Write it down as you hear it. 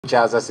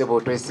Chaza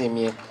sebo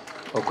twesimye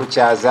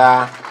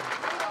okuchaza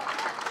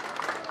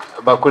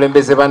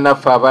bakulembeze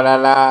bannaffe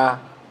abalala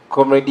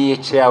Comrade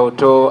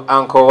Kyauto,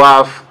 Uncle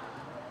Waf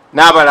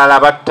n'abalala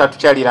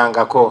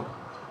batatukyalirangako.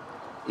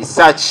 It's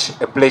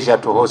such a pleasure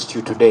to host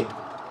you today.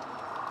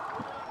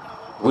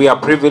 We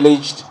are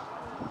privileged,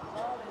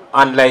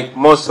 and like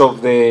most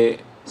of the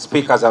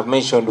speakers have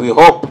mentioned, we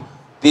hope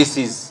this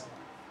is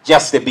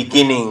just the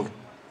beginning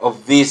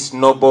of this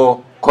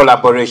noble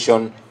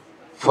collaboration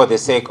for the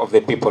sake of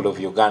the people of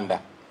Uganda.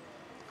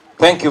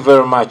 Thank you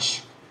very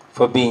much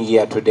for being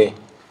here today.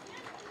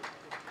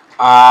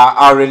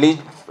 Our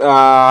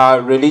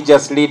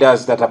religious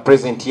leaders that are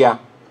present here,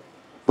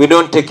 we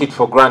don't take it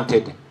for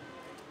granted.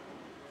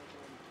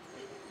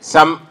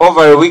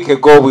 Over a week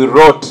ago, we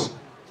wrote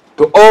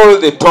to all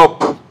the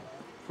top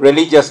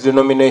religious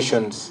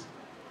denominations,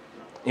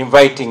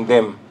 inviting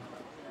them.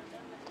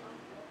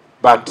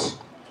 But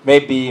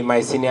maybe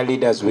my senior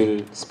leaders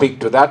will speak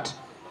to that.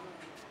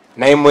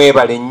 Naye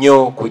mwebale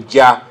nnyo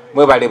kujja,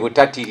 mwebale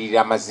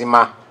butatirira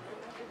mazima,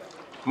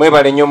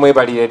 mwebale nnyo,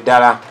 mwebalire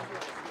ddala.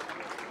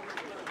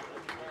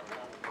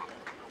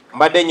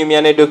 Mbadde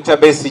nyumya ne Dr.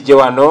 Besigye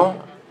wano,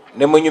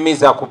 ne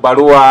munyumiza ku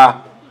baluwa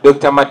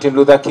Dr. Martin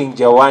Luther King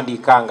gye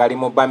yawandiika ng'ali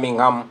mu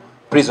Birmingham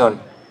prison.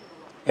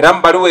 Era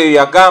mu baluwa eyo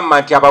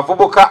yagamba nti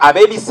abavubuka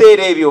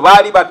ab'ebiseera ebyo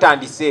baali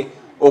batandise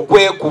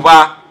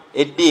okwekuba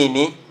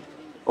eddiini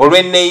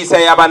olw'enneeyisa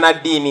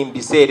y'abannaddiini mu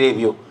biseera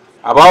ebyo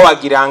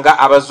abawagiranga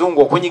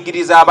abazungu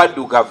okunyigiriza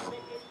abaddugavu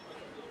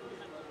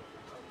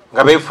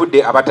nga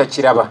beefudde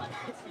abatakiraba.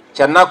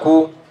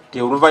 Kyannaku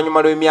ti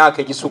oluvannyuma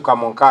lw'emyaka egisukka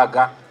mu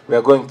 6 we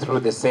are going through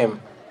the same.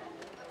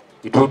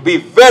 It would be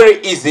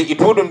very easy,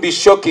 it wouldn't be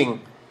shocking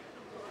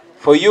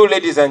for you,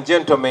 ladies and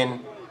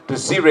gentlemen, to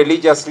see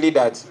religious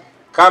leaders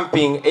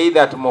camping either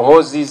at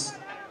Muhoozi's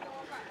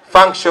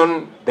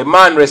function, the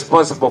man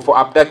responsible for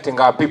abducting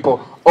our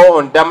people, or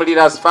on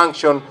Damlira's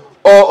function,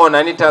 or on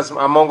Anita's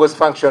Amongo's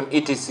function,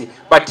 etc.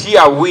 But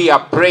here we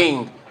are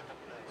praying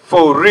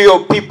for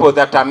real people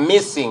that are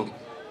missing.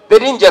 They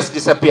didn't just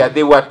disappear,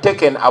 they were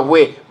taken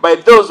away by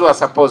those who are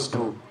supposed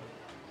to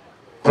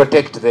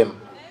protect them.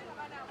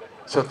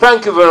 So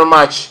thank you very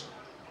much,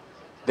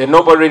 the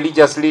noble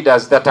religious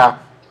leaders that are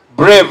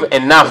brave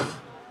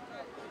enough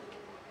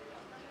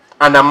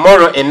and are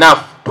moral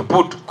enough to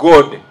put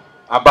God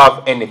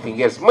above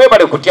anything else.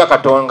 Mwebale kutya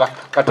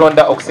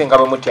Katonda okusinga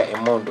bwe mutya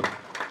emmundu.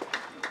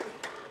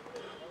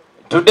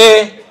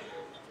 Today,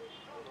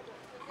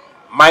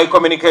 my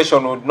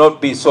communication would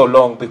not be so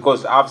long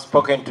because I've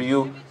spoken to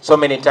you so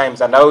many times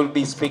and I will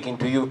be speaking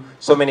to you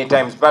so many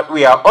times. But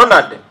we are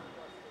honored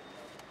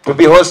to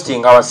be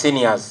hosting our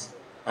seniors,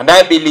 and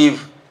I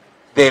believe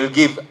they'll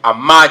give a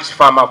much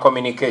firmer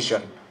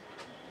communication.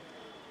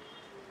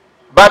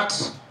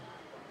 But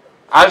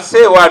I'll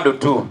say a word or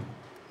two.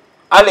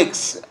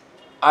 Alex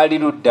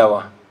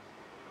Aliruddawa.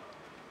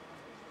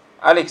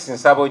 Alex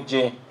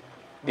Nsabojje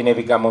bino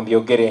ebigambo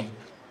byogere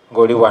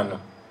ng'oli wano.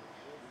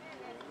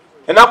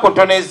 Ennaku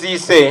ntono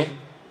eziise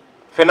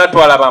ffenna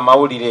twalaba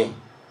amawulire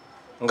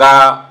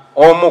nga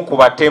omu ku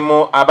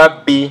batemu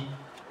ababbi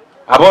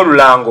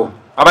ab'olulango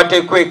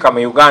abateekweka mu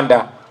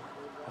Uganda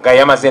nga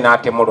yamaze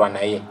n'atemulwa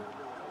naye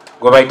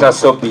gwe bayita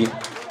Sobi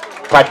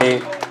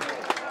Pade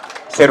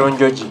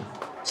Serunjoji.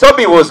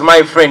 Sobi was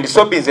my friend.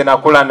 Sobi nze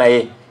nakula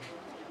naye.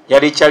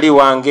 Yali kyali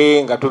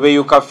wange nga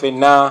tubeyuka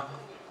ffenna,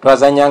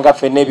 twazanyanga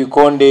ffenna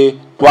ebikonde,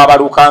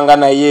 twabalukanga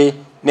naye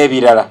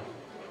n'ebirala.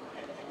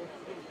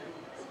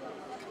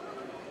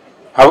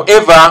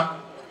 However,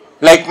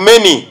 like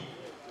many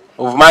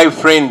of my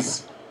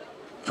friends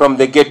from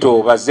the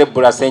ghetto,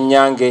 Bazebula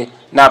Senyange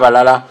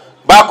n'abalala,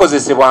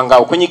 bakozesebwanga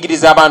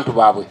okunyigiriza abantu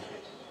baabwe.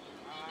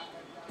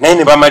 Naye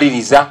ne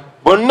bamaliriza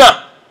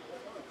bonna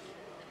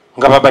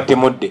nga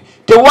babatemudde.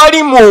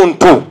 Tewali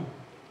muntu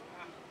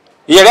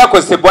yali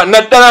akozesebwa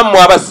naddala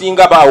mu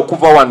abasinga baawo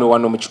okuva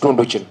wano mu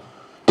kitundu kino.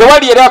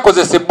 Tewali yali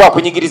akozesebwa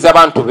okunyigiriza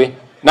abantu be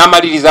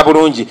n'amaliriza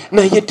bulungi,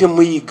 naye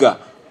temuyiga.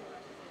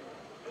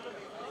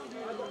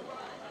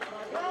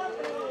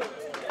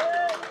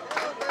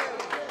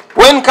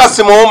 When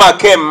Kassim Ouma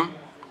came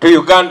to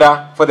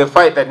Uganda for the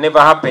fight that never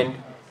happened,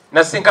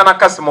 nasinkana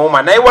Kassim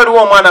Ouma, naye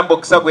waliwo omwana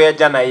bokisa gwe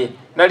yajja naye,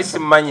 nali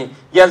simanyi,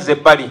 yanze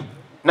ebbali,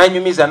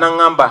 nanyumiza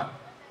n'angamba,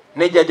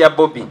 nejjaja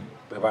Bobi,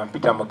 bwe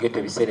bampita mu ghetto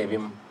ebiseera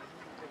ebimu.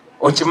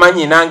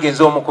 Okimanyi nange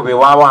nze omu ku be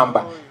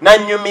waawamba,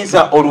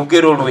 nanyumiza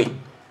olugero lwe.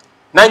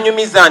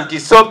 Nanyumiza nti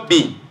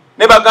Sobi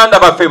ne baganda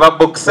baffe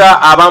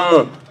babokisa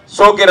abamu,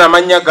 soogera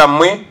amannya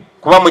gammwe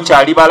kuba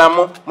mukyali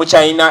balamu,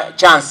 mukyalina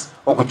chance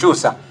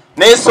okukyusa.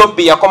 Naye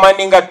Sobi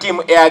yakomandinga team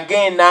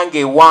eyagenda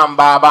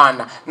ng'ewamba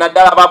abaana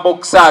naddala ba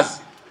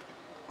boxers.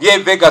 Ye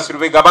Vegas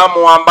Lubega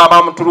bamuwamba,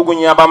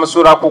 bamutulugunya,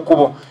 bamusuula ku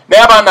kkubo.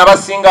 Naye abaana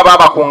abasinga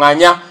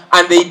babakunganya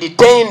and they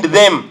detained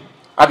them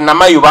at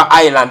Namayuba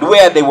Island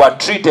where they were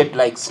treated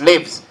like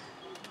slaves.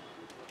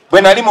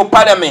 Bwe nali mu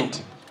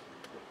parliament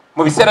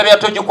mu biseera bya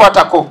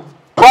togikwatako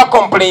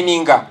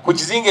twakomplaininga ku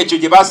kizinga ekyo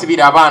gye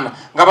baasibira abaana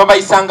nga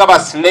babayisanga ba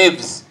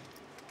slaves.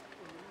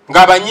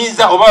 nga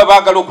banyiza oba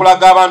baagala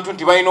okulaga abantu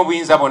nti balina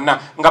obuyinza bonna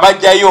nga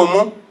bajjayo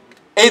omu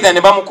either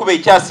ne bamukuba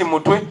ekyasi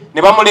mutwe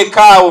ne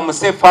bamuleka awo mu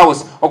safe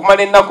house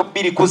okumala ennaku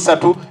 2 ku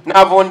 3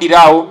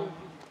 n'avundira awo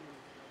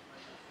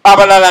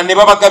abalala ne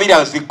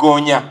babagabira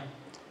zigoonya.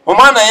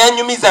 Omwana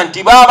yanyumiza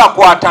nti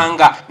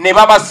baabakwatanga ne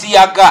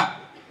babasiyaga.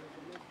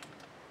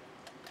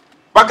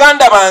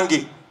 Baganda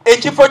bange,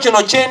 ekifo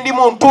kino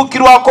kyendimu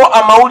ntuukirwako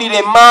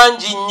amawulire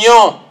mangi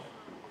nnyo.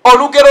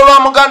 Olugero lwa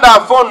muganda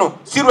afono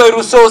si lwe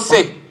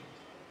lusoose.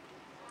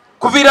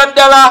 Kuviira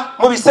ddala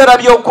mu biseera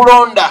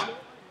by'okulonda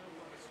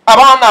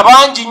abaana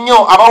bangi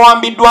nnyo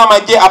abawambiddwa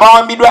amagye,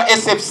 abawambiddwa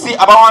SFC,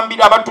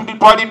 abawambiddwa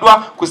abatutwaliddwa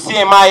ku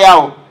CMI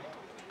awo.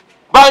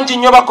 Bangi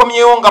nnyo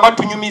bakomyewo nga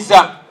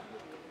batunyumiza.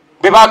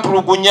 Be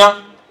baatulugunya,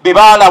 be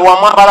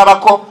baalabwamu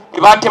abalabako,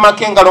 be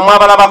baatemako engalo mu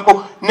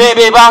abalabako, ne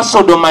be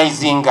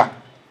baasodomizinga.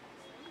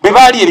 Be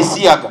baali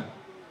ebisiyaga.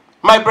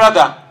 My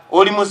brother,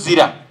 oli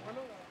muzira.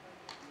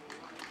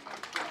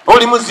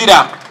 Oli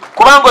muzira.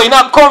 Kubanga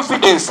olina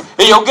confidence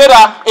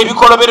eyogera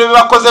ebikolobero bye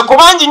bakoze.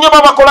 Kubangi nnyo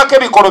babakolako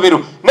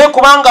ebikolobero. Ne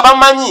kubanga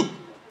bamanyi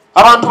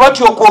abantu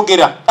batyo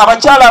okwogera.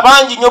 Abakyala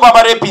bangi nnyo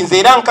babarepinze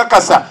era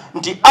nkakasa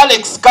nti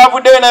Alex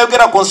kavuddeyo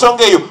nayogera ku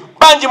nsonga eyo.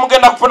 Bangi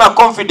mugenda kufuna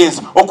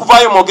confidence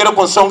okuvaayo mwogere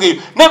ku nsonga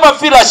eyo. Never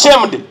feel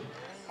ashamed.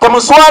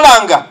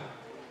 Temuswalanga.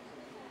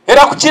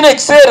 Era ku kino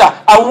ekiseera,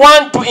 I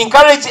want to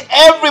encourage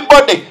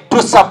everybody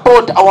to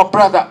support our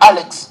brother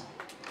Alex.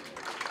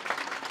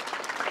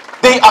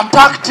 They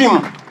attacked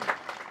him.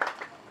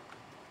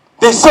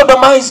 They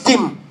sodomized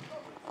him.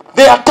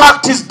 They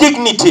attacked his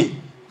dignity.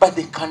 But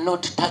they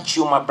cannot touch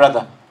you, my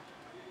brother.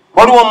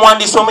 Waliwo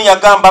omuwandiisi omu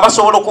yagamba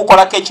basobola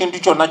okukolako ekintu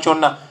kyonna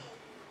kyonna.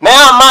 Naye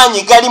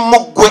amaanyi gali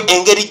muggwe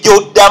engeri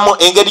gy'oddamu,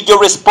 engeri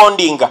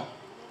gy'orespondinga.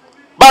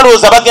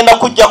 Balowooza bagenda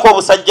kujjako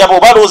obusajja bwo,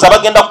 balowooza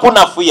bagenda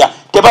kunafuya,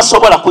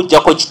 tebasobola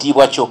kujjako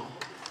kitiibwa kyo.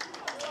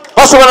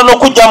 Basobola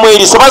n'okujjamu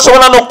eriiso,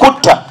 basobola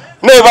n'okutta.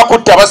 Naye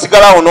bakutta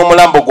basigalawo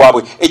n'omulambo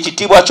gwabwe.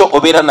 Ekitiibwa kyo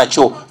obeera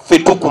nakyo. Ffe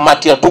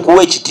tukumatira,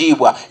 tukuwa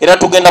ekitiibwa. Era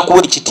tugenda kuwa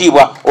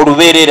ekitiibwa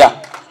olubeerera.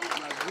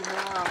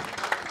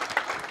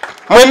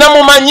 Mwenna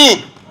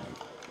mumanyi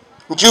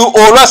nti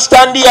olwa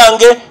standi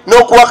yange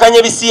n'okuwakanya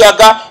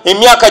ebisiyaga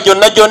emyaka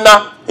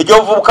gyonna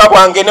egy'obuvubuka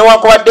bwange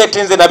newankubadde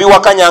ate nze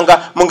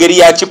nabiwakanyanga mu ngeri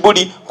ya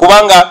kibuli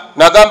kubanga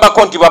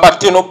nagambako nti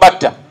babatte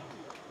n'obatta.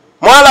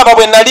 Mwalaba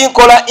bwe nali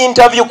nkola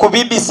interview ku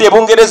BBC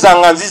ebungereza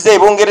nga nzize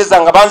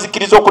ebungereza nga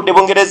banzikiriza okudda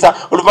ebungereza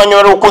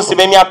oluvannyuma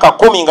lw'okunsiba emyaka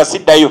 10 nga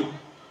siddayo.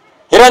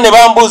 Era ne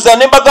bambuuza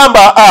ne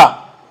bagamba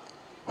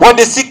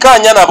wadde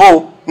sikkaanya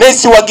nabo naye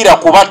siwagira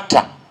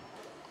kubatta.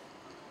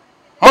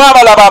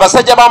 Mwabalaba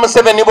abasajja ba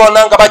M7's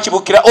bonna nga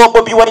bakibukira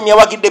Bobi Wine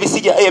yawagidde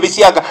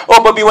ebisiyaga,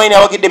 Bobi Wine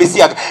yawagidde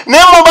ebisiyaga.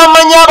 Naye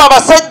mubamanyi abo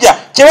abasajja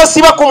kye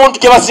basiba ku muntu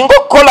kye basinga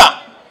okukola.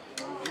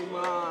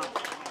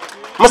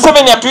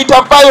 M7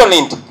 atuyita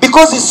violent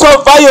because he's so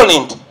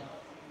violent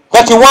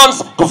that he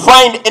wants to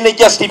find any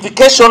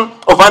justification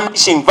of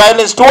unleashing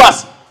violence to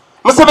us.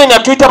 M7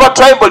 atuyita ba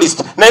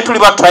tribalist, naye tuli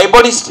ba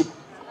tribalist.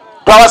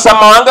 Twawasa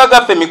mawanga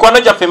gaffe, mikwano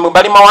gyaffe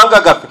bali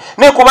mawanga gaffe.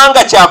 Ne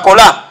kubanga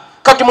kyakola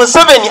kati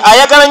M7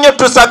 ayagala nnyo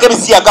tusaako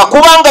ebisiyaga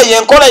kubanga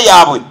yenkola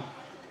yaabwe.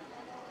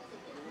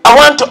 I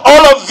want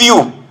all of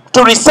you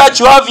to research.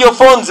 You have your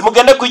phones,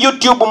 mugende ku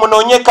YouTube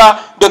munoonyeka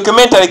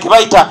documentary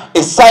kibayita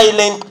A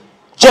Silent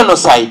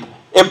Genocide,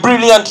 a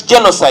brilliant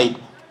genocide.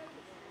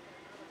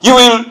 You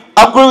will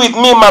agree with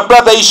me, my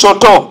brother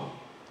Ishoto,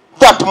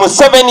 that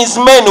M7's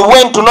men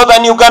went to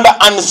northern Uganda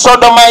and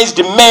sodomized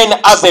men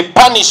as a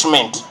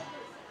punishment.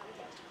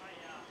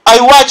 I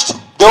watched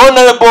the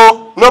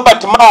Honorable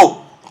Norbert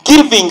Mao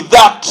giving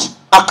that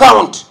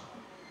account.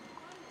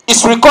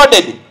 It's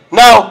recorded.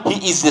 Now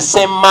he is the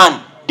same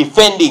man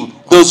defending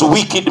those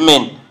wicked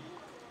men.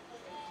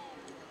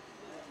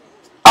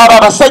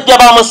 Aba basajja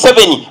ba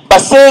M7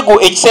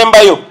 baseegu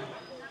ekisembayo.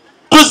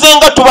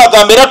 Tuzenga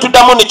tubagamba era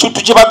tuddamu ne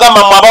kintu kye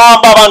bagamba mu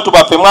abawamba abantu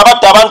baffe, mu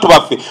abatta abantu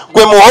baffe,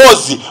 gwe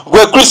Muhoozi,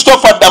 gwe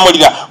Christopher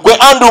Damulira, gwe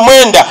Andrew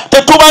Mwenda,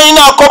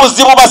 tetubalinaako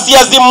buzibu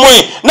basiyazi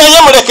mmwe,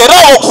 naye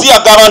mulekeraawo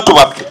okusiyaga abantu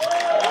baffe.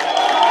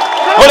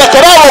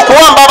 Mulekeraawo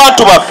okuwamba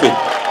abantu baffe.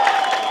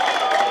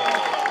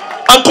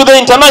 And to the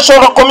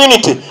international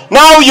community,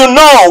 now you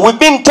know, we've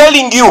been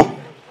telling you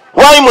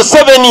why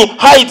M7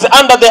 hides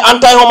under the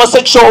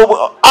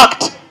Anti-Homosexual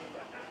Act.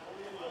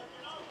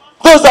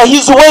 Those are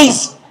his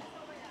ways.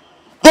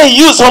 They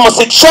use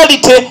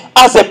homosexuality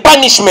as a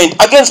punishment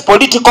against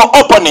political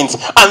opponents,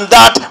 and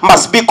that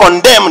must be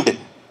condemned.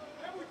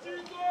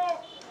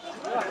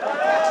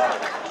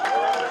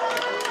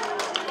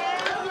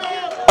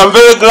 I'm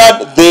very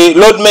glad the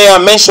Lord Mayor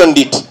mentioned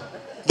it,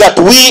 that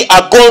we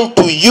are going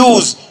to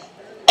use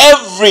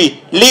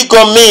every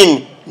legal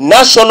mean,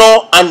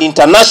 national and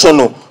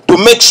international, to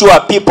make sure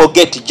people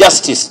get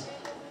justice.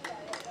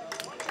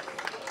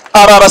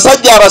 Aba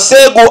abasajja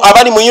abaseegu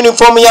abali mu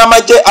uniform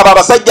y'amagye, aba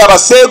abasajja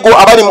abaseegu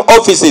abali mu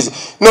offices,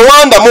 no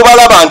wanda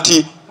mubalaba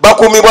nti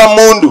bakuumibwa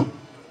mundu.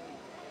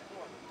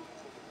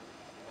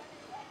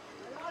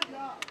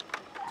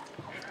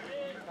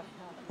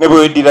 Ne bwe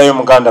weddirayo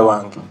muganda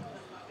wange.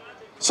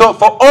 So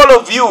for all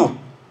of you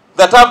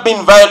that have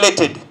been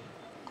violated,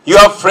 you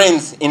have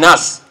friends in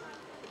us.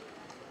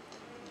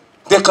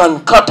 They can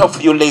cut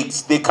off your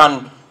legs. They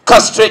can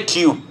castrate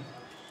you.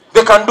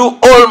 They can do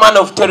all manner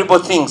of terrible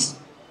things.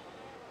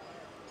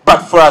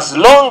 But for as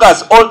long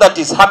as all that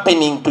is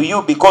happening to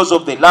you because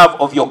of the love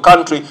of your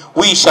country,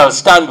 we shall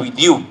stand with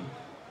you.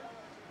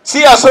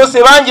 Si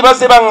asose banji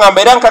baseba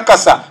ngamba era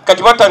nkakasa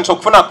kati batandise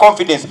okufuna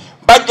confidence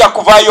bajja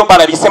kuvaayo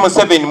balabise mu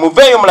 7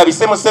 muveeyo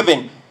mulabise mu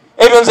 7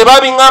 ebyo nze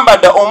babingamba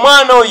dda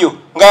omwana oyo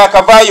nga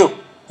yakavaayo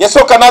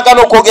yasooka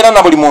n'agaana okwogera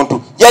na buli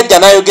muntu yajja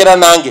n'ayogera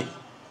nange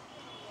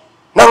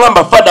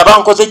n'agamba fada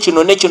bankoze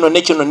kino ne kino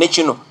ne kino ne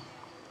kino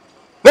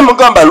ne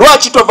mugamba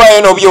lwaki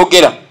tovaayo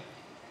n'obyogera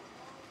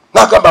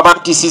n'agamba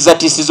bantisiza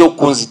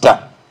okukunzita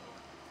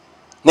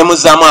ne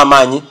muzzaamu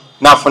amaanyi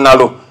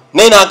n'afunalo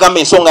naye n'agamba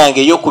ensonga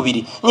yange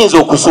ey'okubiri nyinza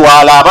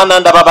okuswala abaana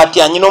ndaba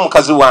batya nyina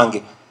omukazi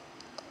wange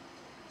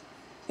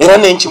era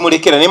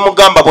nenkimulekera ne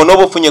mugamba bona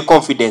oba ofunye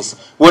confidence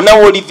wonna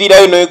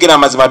wooliviirayo n'oyogera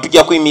amazima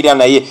tujja kuyimirira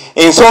naye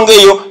ensonga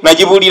eyo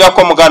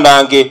nagibuulirako muganda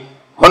wange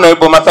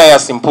Honorable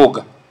Mathias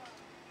Mpuuga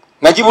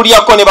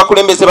nagibuulirako ne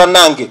bakulembeze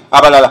bannange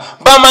abalala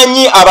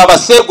bamanyi abo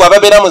abaseegwa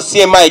ababeera mu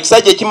CMI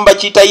ekisajja ekimu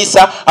bakiyita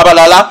Isa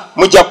abalala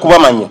mujja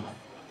kubamanya.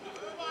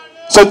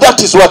 So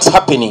that is what's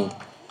happening.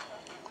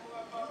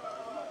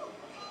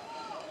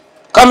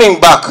 Coming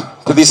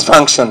back to this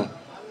function,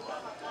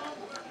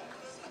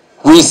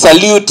 we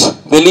salute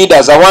the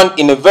leaders. I want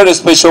in a very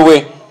special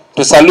way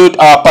to salute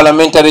our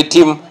parliamentary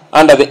team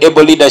under the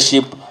able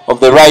leadership of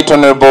the Right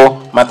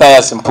Honorable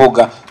Mathias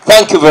Mpuuga.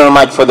 Thank you very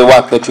much for the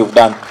work that you've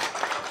done.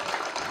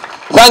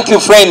 Thank you,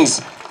 friends,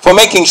 for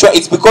making sure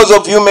it's because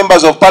of you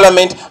members of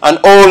parliament and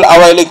all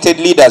our elected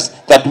leaders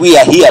that we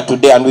are here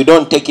today, and we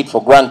don't take it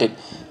for granted.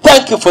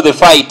 Thank you for the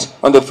fight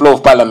on the floor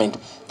of parliament.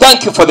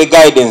 Thank you for the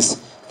guidance.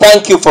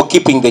 Thank you for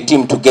keeping the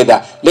team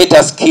together. Let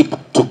us keep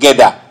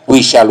together.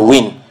 We shall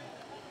win.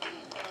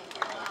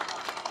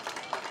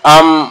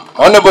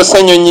 Honorable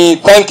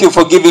Senyonyi, thank you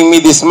for giving me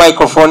this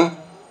microphone,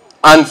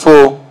 and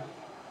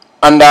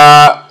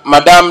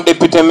Madam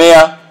Deputy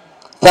Mayor,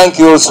 thank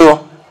you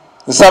also.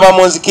 Nsaba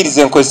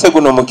munzikirize nkozese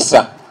guno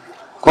mukisa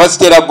kuba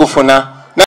sitera gufuna